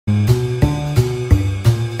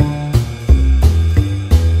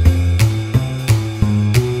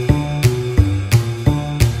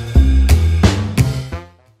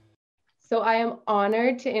I am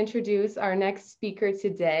honored to introduce our next speaker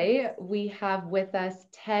today. We have with us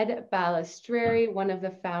Ted Balestreri, one of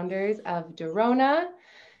the founders of DiRoNA.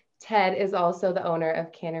 Ted is also the owner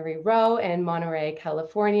of Cannery Row in Monterey,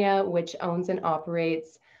 California, which owns and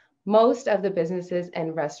operates most of the businesses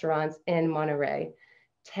and restaurants in Monterey.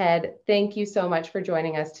 Ted, thank you so much for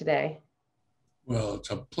joining us today. Well, it's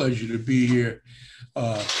a pleasure to be here.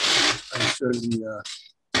 I certainly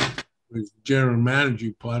was general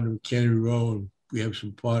manager partner of Cannery Row, and we have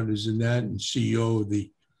some partners in that, and CEO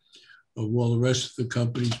of all the rest of the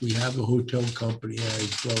companies. We have a hotel company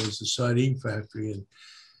as well as the sardine factory.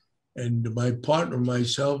 And my partner and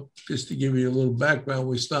myself, just to give you a little background,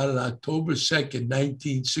 we started October 2nd,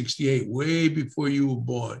 1968, way before you were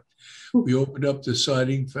born. We opened up the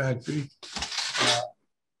sardine factory.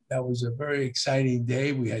 That was a very exciting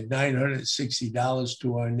day. We had $960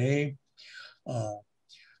 to our name.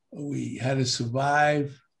 We had to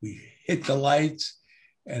survive. We hit the lights,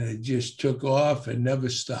 and it just took off and never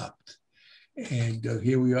stopped. And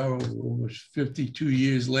here we are almost 52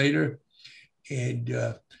 years later.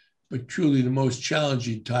 But truly the most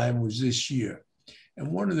challenging time was this year.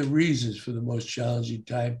 And one of the reasons for the most challenging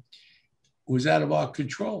time was out of our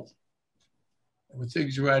control. And when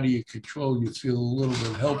things are out of your control, you feel a little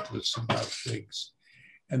bit helpless about things.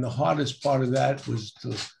 And the hardest part of that was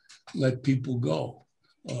to let people go,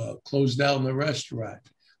 close down the restaurant.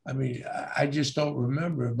 I mean, I just don't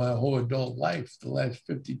remember my whole adult life, the last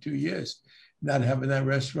 52 years, not having that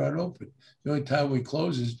restaurant open. The only time we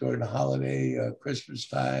close is during the holiday, Christmas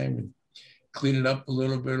time, and clean it up a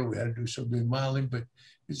little bit, or we had to do some remodeling, but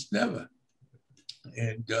it's never.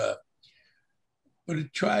 And but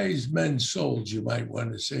it tries men's souls, you might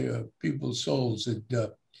want to say, people's souls. And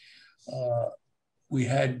we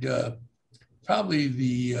had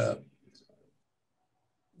probably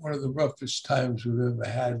one of the roughest times we've ever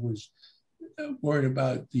had was worrying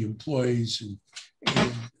about the employees, and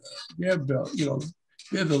they're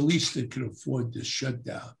the least that could afford this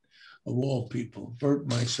shutdown of all people. Bert and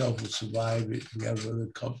myself will survive it. We have other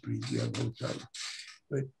companies, we have hotels,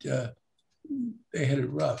 but they had it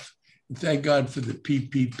rough. Thank God for the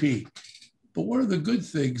PPP. But one of the good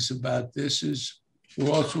things about this is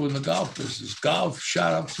we're also in the golf business. Golf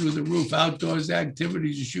shot up through the roof, outdoors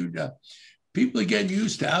activities are shooting up. People are getting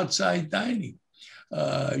used to outside dining.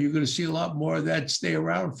 You're going to see a lot more of that stay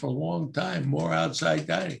around for a long time, more outside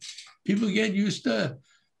dining. People get used to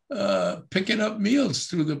picking up meals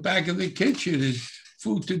through the back of the kitchen and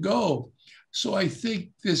food to go. So I think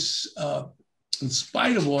this, in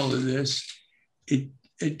spite of all of this,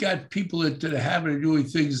 it got people into the habit of doing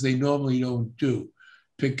things they normally don't do.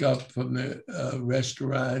 Pick up from the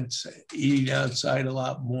restaurants, eating outside a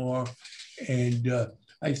lot more. And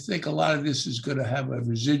I think a lot of this is going to have a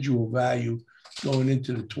residual value going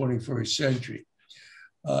into the 21st century.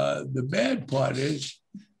 The bad part is,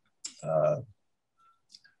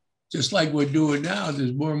 just like we're doing now,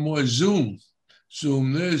 there's more and more Zoom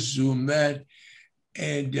this, Zoom that.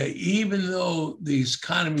 And even though the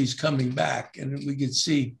economy's coming back, and we can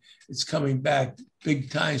see it's coming back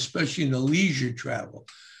big time, especially in the leisure travel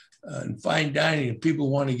and fine dining, and people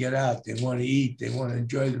want to get out, they want to eat, they want to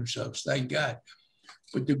enjoy themselves, thank God.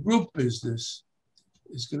 But the group business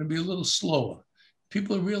is going to be a little slower.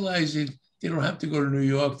 People are realizing they don't have to go to New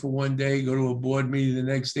York for one day, go to a board meeting the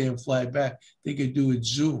next day and fly back. They could do it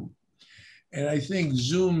Zoom. And I think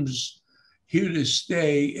Zoom's here to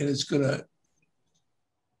stay, and it's going to,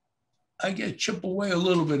 chip away a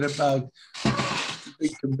little bit about the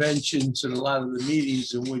big conventions and a lot of the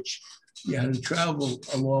meetings in which you had to travel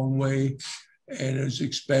a long way, and there's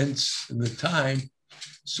expense and the time.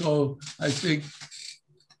 So I think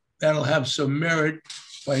that'll have some merit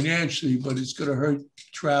financially, but it's going to hurt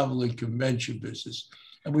travel and convention business.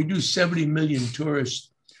 And we do 70 million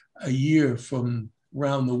tourists a year from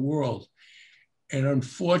around the world. And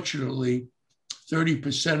unfortunately,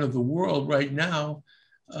 30% of the world right now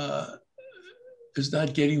is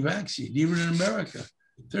not getting vaccinated, even in America.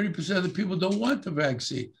 30% of the people don't want the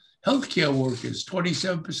vaccine. Healthcare workers,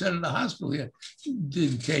 27% of the hospital here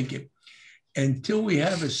didn't take it. Until we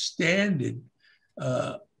have a standard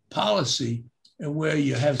policy and where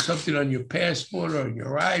you have something on your passport or on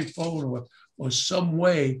your iPhone or some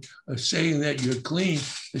way of saying that you're clean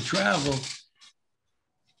to travel,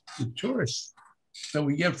 the tourists that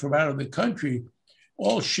we get from out of the country,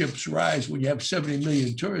 all ships rise when you have 70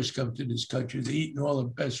 million tourists come to this country. They eat in all the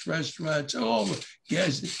best restaurants, all the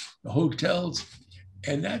guests, the hotels.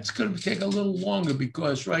 And that's going to take a little longer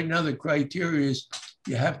because right now the criteria is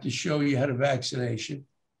you have to show you had a vaccination,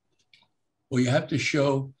 or you have to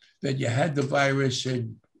show that you had the virus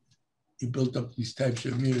and you built up these types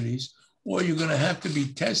of immunities, or you're going to have to be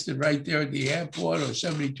tested right there at the airport or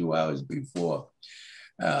 72 hours before.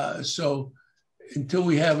 So until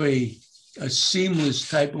we have a seamless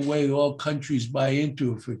type of way that all countries buy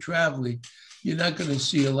into for traveling, you're not going to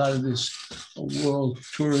see a lot of this world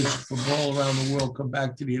tourists from all around the world come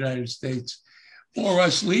back to the United States, or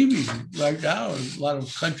us leaving right now. A lot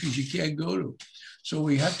of countries you can't go to. So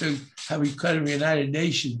we have to have a kind of United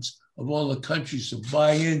Nations of all the countries to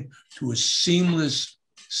buy in to a seamless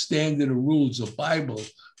standard of rules, a Bible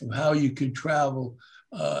of how you can travel,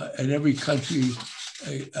 and every country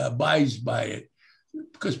abides by it.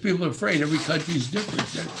 Because people are afraid every country is different.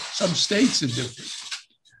 Some states are different.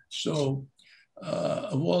 So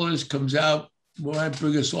of all this comes out, will I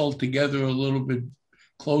bring us all together a little bit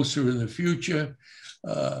closer in the future?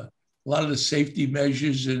 A lot of the safety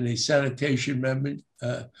measures and the sanitation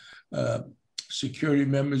security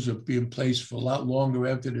measures will be in place for a lot longer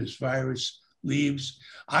after this virus leaves.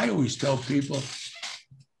 I always tell people,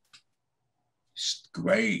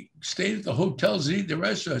 great, stay at the hotels and eat the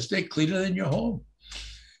restaurants. Stay cleaner than your home.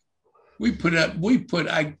 We put,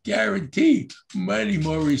 I guarantee, many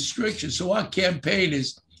more restrictions. So our campaign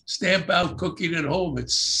is stamp out cooking at home.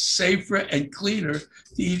 It's safer and cleaner to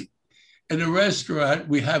eat in a restaurant.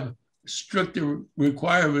 We have stricter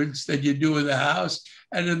requirements than you do in the house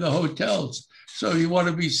and in the hotels. So you want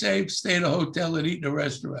to be safe, stay in a hotel and eat in a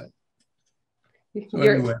restaurant. So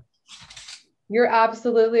anyway. You're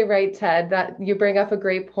absolutely right, Ted, that you bring up a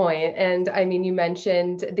great point. And I mean, you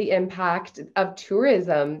mentioned the impact of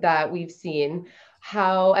tourism that we've seen,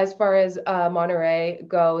 how as far as Monterey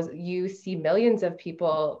goes, you see millions of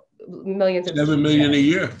people, millions of 7 million a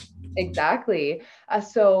year. Exactly.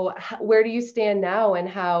 So where do you stand now, and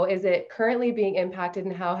how is it currently being impacted,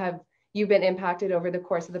 and how have you been impacted over the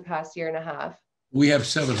course of the past year and a half? We have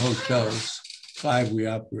 7 hotels, 5 we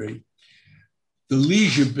operate. The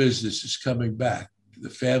leisure business is coming back, the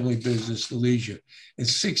family business, the leisure. And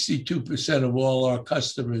 62% of all our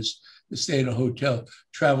customers that stay in a hotel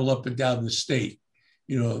travel up and down the state.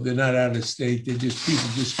 You know, they're not out of state, they're just people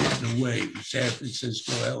just getting away, San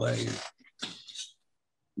Francisco, LA.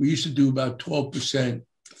 We used to do about 12%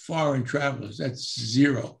 foreign travelers. That's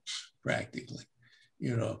zero practically,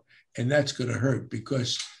 you know, and that's going to hurt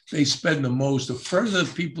because they spend the most. The further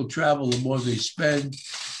people travel, the more they spend.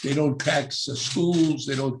 They don't tax the schools.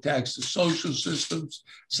 They don't tax the social systems.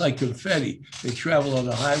 It's like confetti. They travel on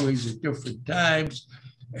the highways at different times.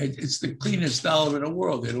 It's the cleanest dollar in the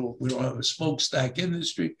world. We don't have a smokestack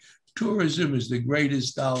industry. Tourism is the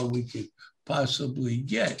greatest dollar we could possibly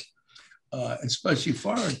get, especially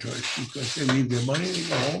foreign tourists, because they leave their money, they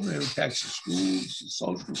go home, they don't tax the schools, the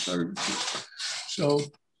social services. So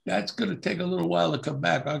that's going to take a little while to come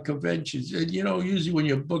back. Our conventions, and you know, usually when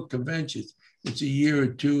you book conventions, it's a year or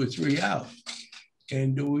 2 or 3 out.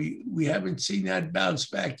 And we haven't seen that bounce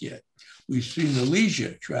back yet. We've seen the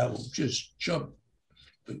leisure travel just jump,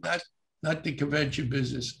 but not the convention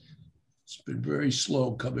business. It's been very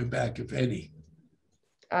slow coming back, if any.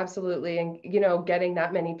 Absolutely. And, you know, getting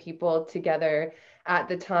that many people together at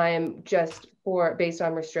the time just based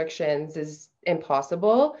on restrictions is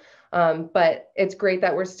impossible. But it's great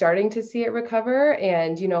that we're starting to see it recover.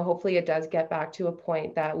 And, you know, hopefully it does get back to a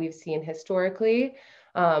point that we've seen historically.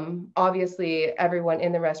 Obviously, everyone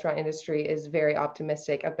in the restaurant industry is very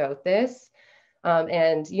optimistic about this.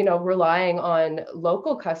 And, you know, relying on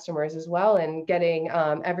local customers as well and getting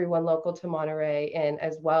everyone local to Monterey in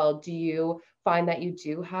as well. Do you find that you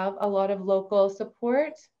do have a lot of local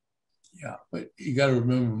support? Yeah, but you got to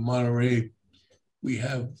remember, Monterey, we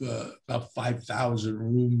have about 5,000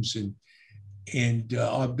 rooms, and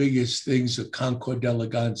our biggest things are Concours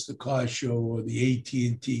d'Elegance, the car show, or the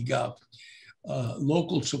AT&T Golf.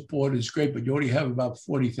 Local support is great, but you only have about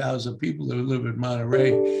 40,000 people that live in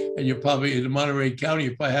Monterey, and you're probably in Monterey County,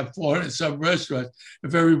 you probably have 400 some restaurants.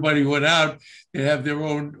 If everybody went out, they'd have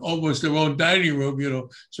almost their own dining room, you know.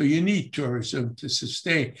 So you need tourism to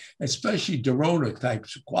sustain, especially DiRoNA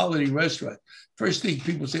types, quality restaurant. First thing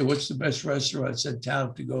people say, what's the best restaurants in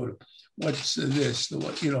town to go to? What's this, the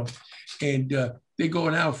what, you know? And they're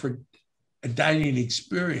going out for a dining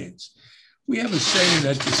experience. We have a saying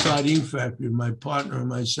at the sardine factory, my partner and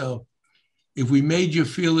myself: if we made you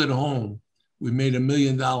feel at home, we made $1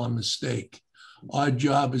 million mistake. Our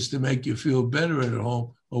job is to make you feel better at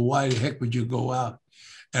home, or why the heck would you go out?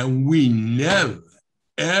 And we never,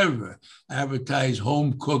 ever advertise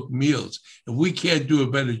home cooked meals. If we can't do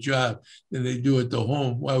a better job than they do at the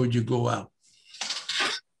home, why would you go out?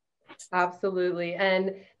 Absolutely.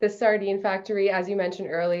 And the Sardine Factory, as you mentioned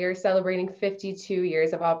earlier, celebrating 52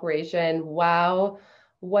 years of operation. Wow,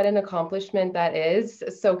 what an accomplishment that is.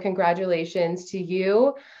 So congratulations to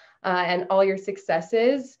you. and all your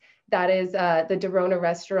successes. That is the DiRoNA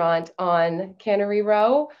restaurant on Cannery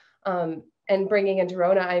Row. And bringing in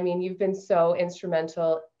DiRoNA, I mean, you've been so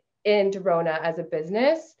instrumental in DiRoNA as a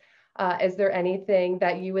business. Is there anything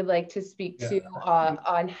that you would like to speak to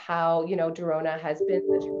on how, you know, DiRoNA has been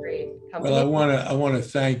such a great company? Well, I want to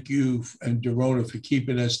thank you and DiRoNA for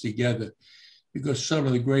keeping us together, because some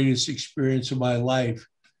of the greatest experience of my life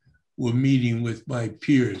were meeting with my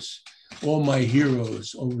peers, all my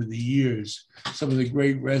heroes over the years, some of the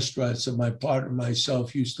great restaurants that my partner and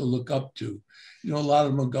myself used to look up to. You know, a lot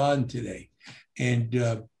of them are gone today. And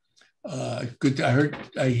I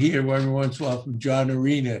hear every once in a while from John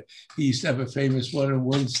Arena. He used to have a famous one in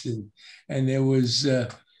Winston. And there was the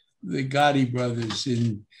Gotti brothers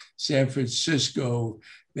in San Francisco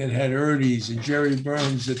that had Ernie's, and Jerry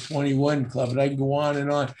Burns at 21 Club. And I can go on and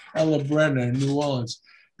on. Ella Brenner in New Orleans.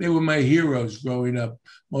 They were my heroes growing up.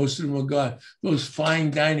 Most of them were gone. Those fine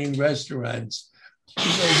dining restaurants. You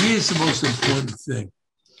know, here's the most important thing.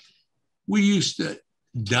 We used to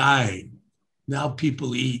dine. Now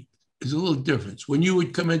people eat. There's a little difference. When you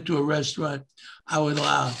would come into a restaurant, I would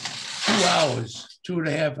allow 2 hours,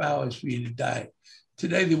 2.5 hours for you to dine.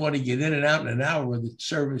 Today, they want to get in and out in an hour where the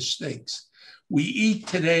service stinks. We eat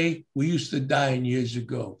today. We used to dine years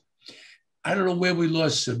ago. I don't know where we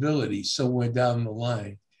lost civility, somewhere down the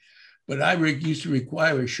line. But I used to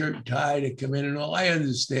require a shirt and tie to come in and all. I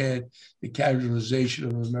understand the casualization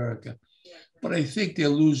of America. But I think they're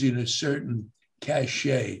losing a certain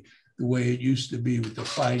cachet, the way it used to be with the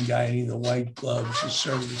fine dining, the white gloves, the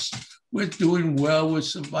service. We're doing well, we're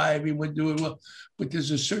surviving, we're doing well. But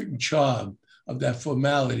there's a certain charm of that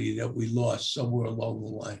formality that we lost somewhere along the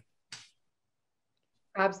line.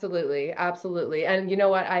 Absolutely, absolutely. And you know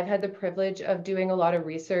what? I've had the privilege of doing a lot of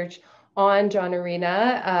research on John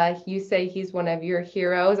Arena. You say he's one of your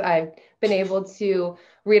heroes. I've been able to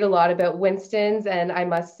read a lot about Winston's, and I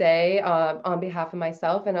must say, on behalf of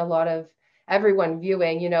myself and a lot of everyone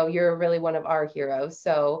viewing, you know, you're really one of our heroes.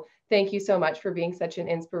 So thank you so much for being such an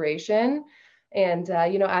inspiration. And,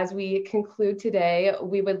 you know, as we conclude today,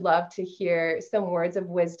 we would love to hear some words of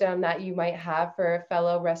wisdom that you might have for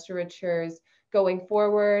fellow restaurateurs going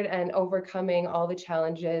forward and overcoming all the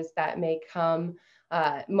challenges that may come.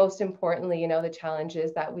 Most importantly, you know, the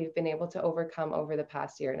challenges that we've been able to overcome over the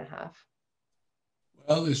past 1.5 years.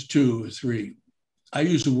 Well, there's 2 or 3. I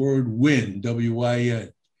use the word win,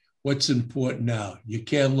 W-I-N. What's important now? You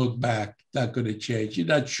can't look back. Not going to change. You're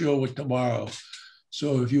not sure what tomorrow.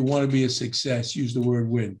 So if you want to be a success, use the word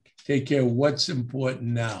win. Take care of what's important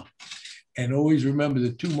now. And always remember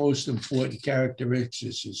the 2 most important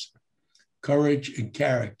characteristics is courage and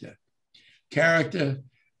character.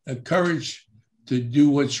 Courage to do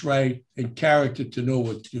what's right, and character to know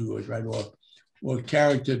what to do is right, or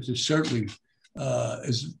character to certainly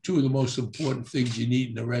is 2 of the most important things you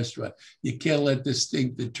need in a restaurant. You can't let this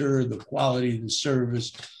thing deter the quality of the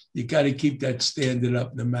service. You got to keep that standard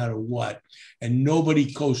up no matter what. And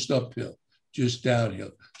nobody coasts uphill, just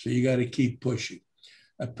downhill. So you got to keep pushing.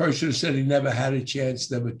 A person who said he never had a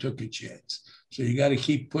chance never took a chance. So you got to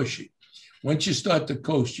keep pushing. Once you start to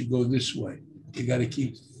coast, you go this way. You got to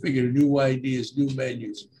keep figuring new ideas, new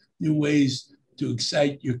menus, new ways to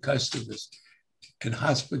excite your customers. And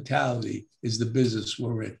hospitality is the business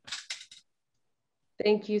we're in.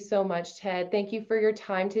 Thank you so much, Ted. Thank you for your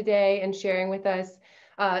time today and sharing with us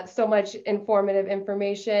so much informative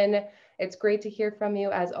information. It's great to hear from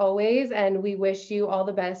you as always, and we wish you all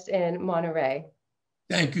the best in Monterey.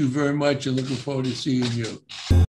 Thank you very much, and looking forward to seeing you.